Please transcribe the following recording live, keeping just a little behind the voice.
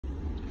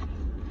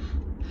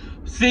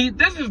See,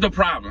 this is the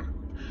problem.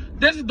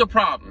 This is the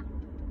problem.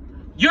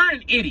 You're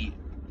an idiot.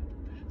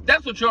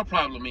 That's what your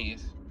problem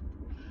is.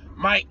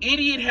 My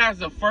idiot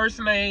has a first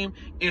name.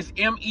 It's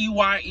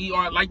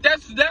M-E-Y-E-R. Like,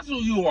 that's who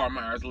you are,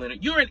 Meyers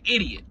Leonard. You're an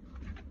idiot.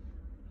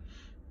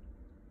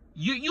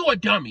 You a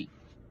dummy.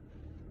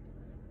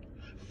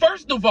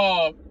 First of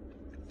all,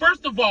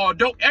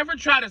 don't ever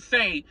try to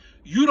say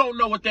you don't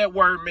know what that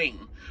word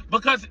means.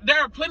 Because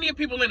there are plenty of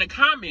people in the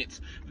comments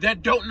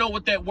that don't know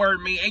what that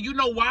word means. And you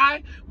know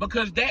why?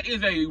 Because that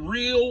is a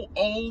real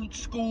old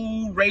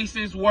school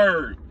racist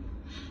word.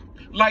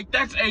 Like,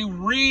 that's a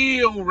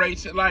real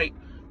racist. Like,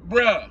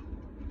 bruh.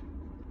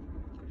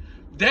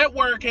 That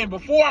word came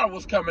before I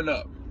was coming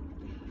up.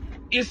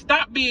 It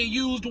stopped being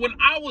used when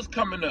I was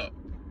coming up.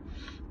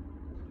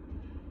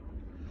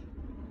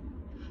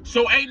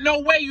 So ain't no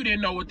way you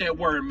didn't know what that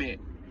word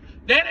meant.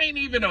 That ain't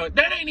even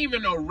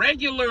a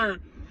regular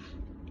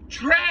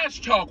trash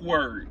talk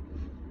word.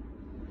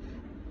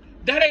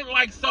 That ain't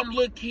like some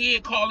little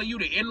kid calling you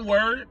the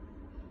N-word.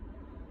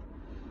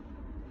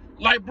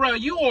 Like, bruh,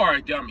 you are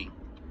a dummy.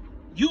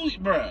 You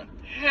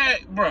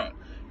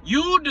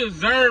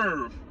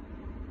deserve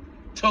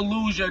to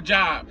lose your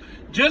job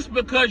just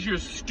because you're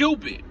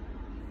stupid.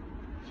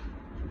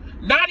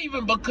 Not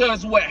even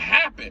because what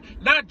happened.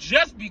 Not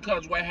just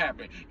because what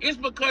happened. It's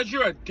because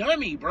you're a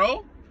dummy,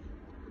 bro.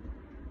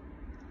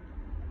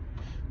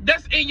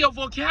 That's in your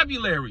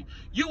vocabulary.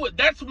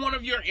 That's one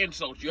of your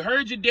insults. You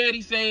heard your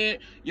daddy say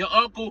it, your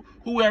uncle,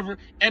 whoever,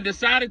 and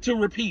decided to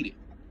repeat it.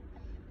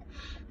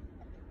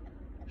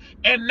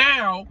 And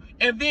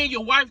then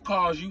your wife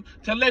calls you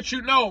to let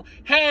you know,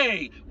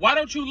 hey, why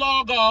don't you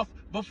log off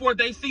before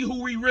they see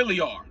who we really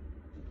are?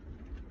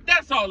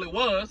 That's all it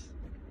was.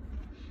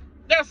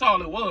 That's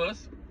all it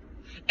was.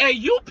 And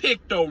you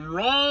picked the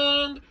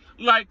wrong,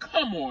 like,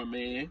 come on,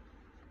 man.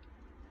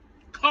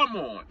 Come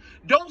on.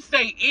 Don't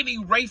say any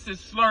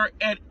racist slur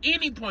at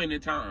any point in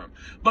time.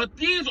 But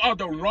these are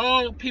the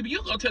wrong people.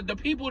 You go to the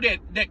people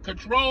that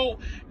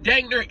control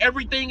dang near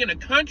everything in the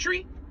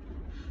country.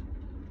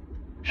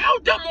 How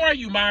dumb are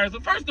you, Meyers?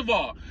 First of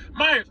all,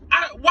 Meyers,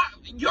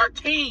 your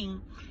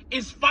team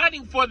is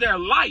fighting for their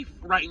life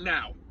right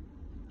now.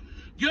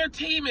 Your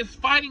team is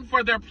fighting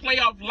for their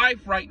playoff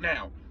life right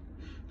now.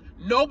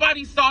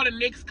 Nobody saw the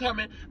Knicks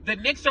coming. The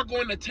Knicks are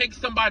going to take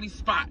somebody's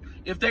spot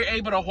if they're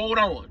able to hold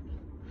on.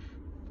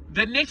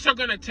 The Knicks are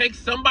going to take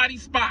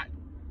somebody's spot.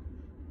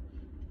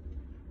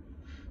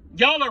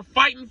 Y'all are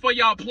fighting for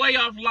y'all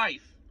playoff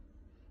life.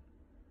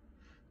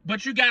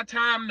 But you got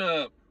time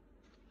to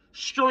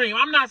stream.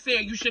 I'm not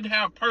saying you shouldn't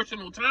have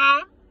personal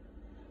time.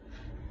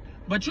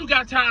 But you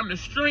got time to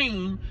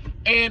stream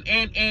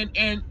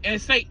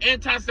and say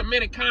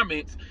anti-Semitic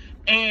comments.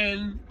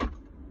 And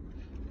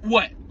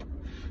what?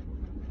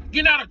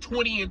 You're not a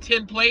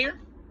 20-10 player.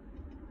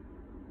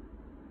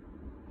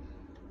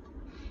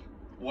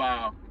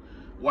 Wow.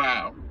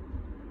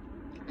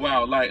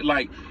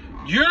 Like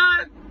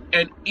you're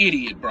an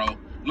idiot, bro.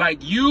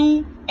 Like,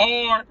 you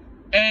are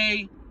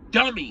a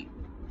dummy.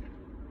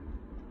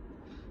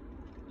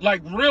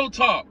 Like, real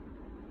talk.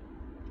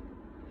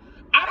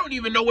 I don't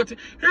even know what to...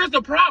 Here's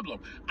the problem.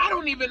 I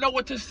don't even know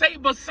what to say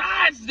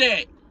besides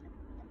that.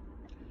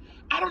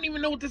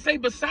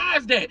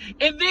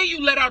 And then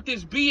you let out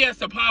this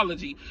BS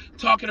apology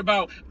talking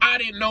about, I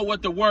didn't know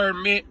what the word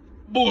meant.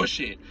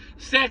 Bullshit.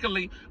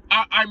 Secondly,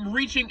 I'm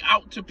reaching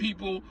out to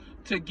people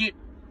to get...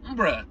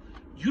 Bruh,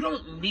 you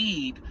don't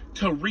need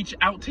to reach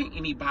out to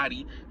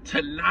anybody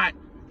to not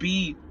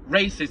be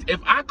racist. If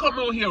I come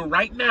on here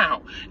right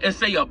now and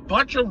say a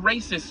bunch of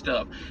racist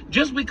stuff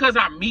just because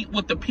I meet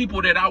with the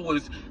people that I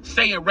was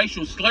saying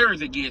racial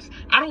slurs against,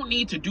 I don't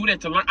need to do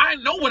that to learn. I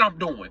know what I'm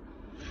doing.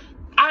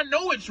 I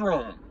know it's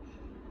wrong.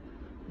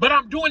 But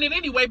I'm doing it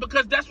anyway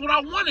because that's what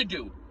I want to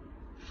do.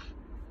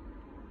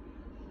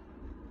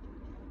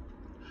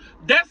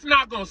 That's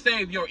not going to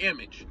save your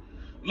image.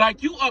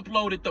 Like, you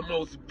uploaded the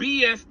most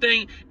BS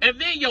thing, and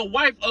then your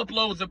wife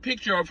uploads a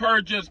picture of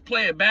her just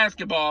playing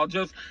basketball,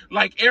 just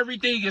like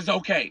everything is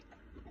okay.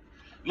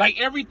 Like,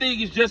 everything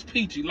is just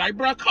peachy. Like,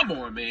 bro, come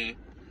on, man.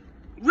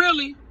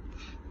 Really?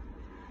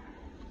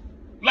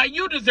 Like,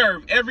 you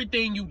deserve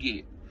everything you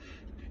get.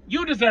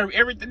 You deserve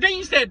everything. Then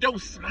you said,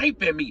 don't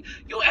snipe at me.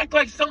 You act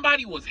like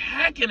somebody was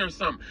hacking or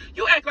something.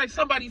 You act like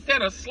somebody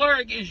said a slur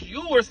against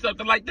you or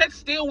something. Like, that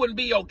still wouldn't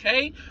be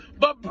okay.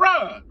 But,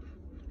 bruh,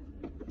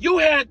 you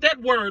had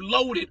that word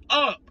loaded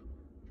up.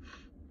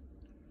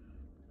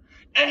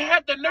 And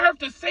had the nerve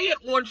to say it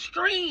on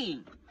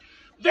stream.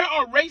 There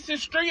are racist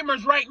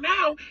streamers right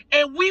now,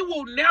 and we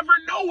will never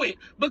know it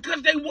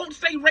because they won't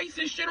say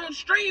racist shit on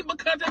stream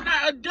because they're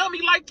not a dummy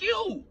like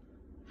you.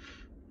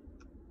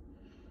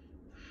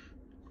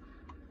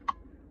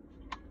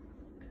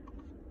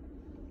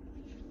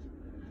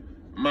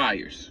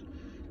 Meyers.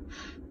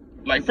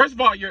 Like, first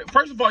of all, you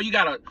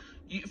got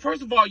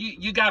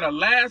a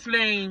last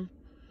name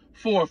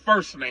for a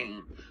first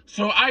name.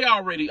 So I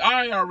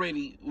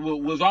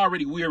was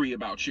already weary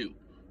about you.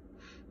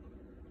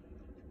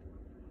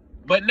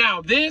 But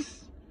now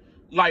this,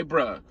 like,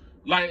 bruh,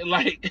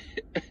 like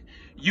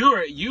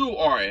You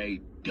are a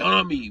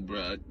dummy,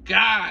 bro.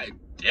 God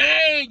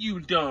dang,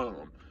 you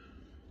dumb.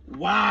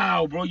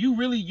 Wow, bro. You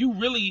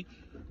really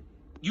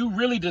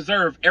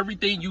deserve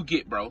everything you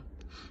get, bro.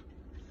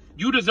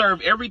 You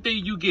deserve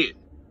everything you get.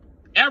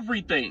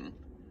 Everything.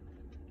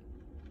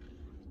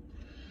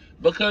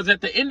 Because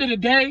at the end of the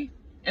day,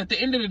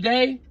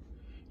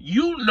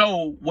 you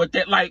know what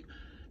that, like,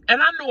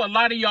 and I know a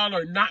lot of y'all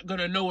are not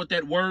gonna know what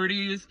that word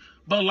is,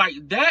 but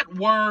like that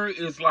word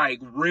is like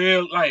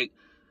real, like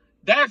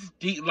that's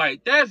deep, right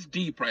there.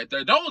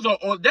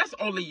 That's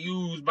only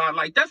used by,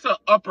 like, that's an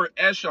upper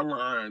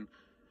echelon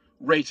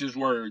racist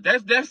word.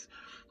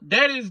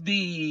 That is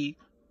the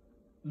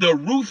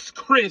Ruth's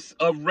Chris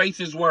of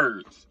racist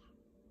words.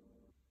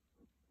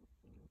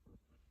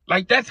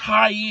 Like, that's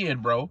high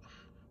end, bro.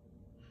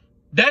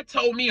 That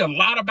told me a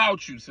lot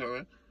about you,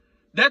 son.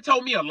 That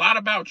told me a lot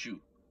about you.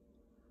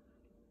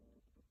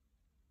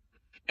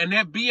 And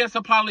that BS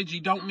apology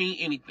don't mean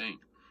anything.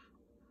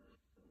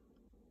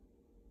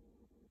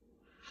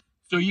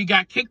 So you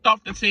got kicked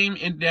off the team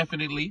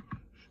indefinitely.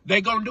 They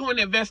gonna do an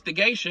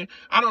investigation.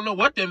 I don't know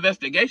what the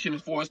investigation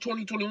is for. It's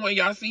 2021.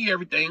 Y'all see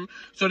everything.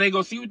 So they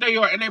gonna see what they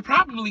are, and they're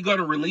probably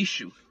gonna release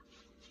you.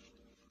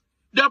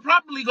 They're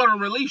probably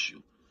gonna release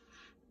you.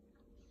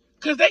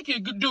 Because they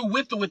can do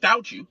with or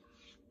without you.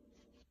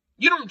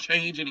 You don't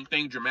change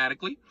anything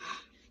dramatically.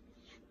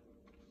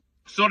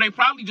 So they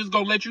probably just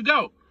gonna let you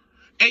go.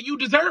 And you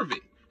deserve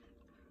it.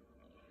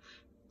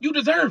 You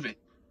deserve it.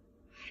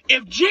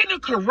 If Gina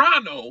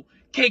Carano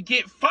can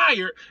get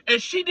fired and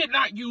she did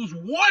not use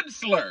one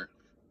slur,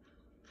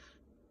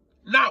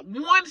 not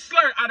one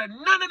slur out of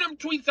none of them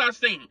tweets I've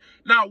seen,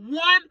 not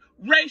one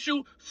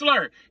racial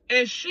slur,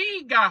 and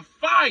she got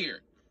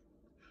fired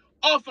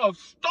off of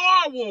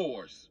Star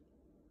Wars,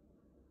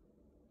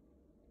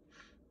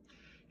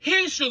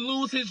 he should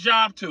lose his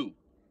job too.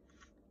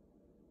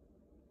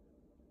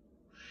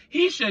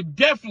 He should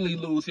definitely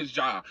lose his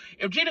job.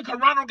 If Gina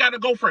Carano got to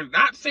go for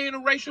not saying a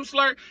racial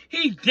slur,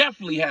 he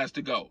definitely has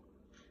to go.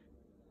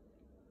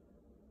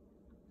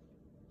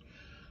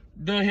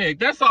 The heck,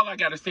 that's all I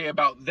got to say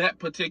about that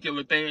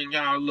particular thing,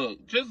 y'all.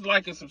 Look, just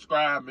like and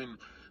subscribe and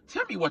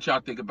tell me what y'all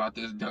think about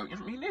this dude. I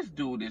mean, this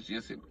dude is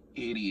just an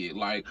idiot.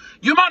 Like,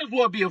 you might as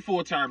well be a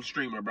full-time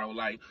streamer, bro.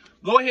 Like,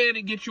 go ahead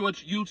and get you a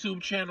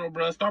YouTube channel,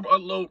 bro. Start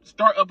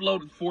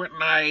uploading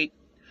Fortnite,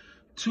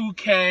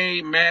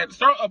 2K, Madden.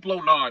 Start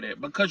uploading all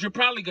that because you're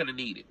probably going to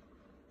need it.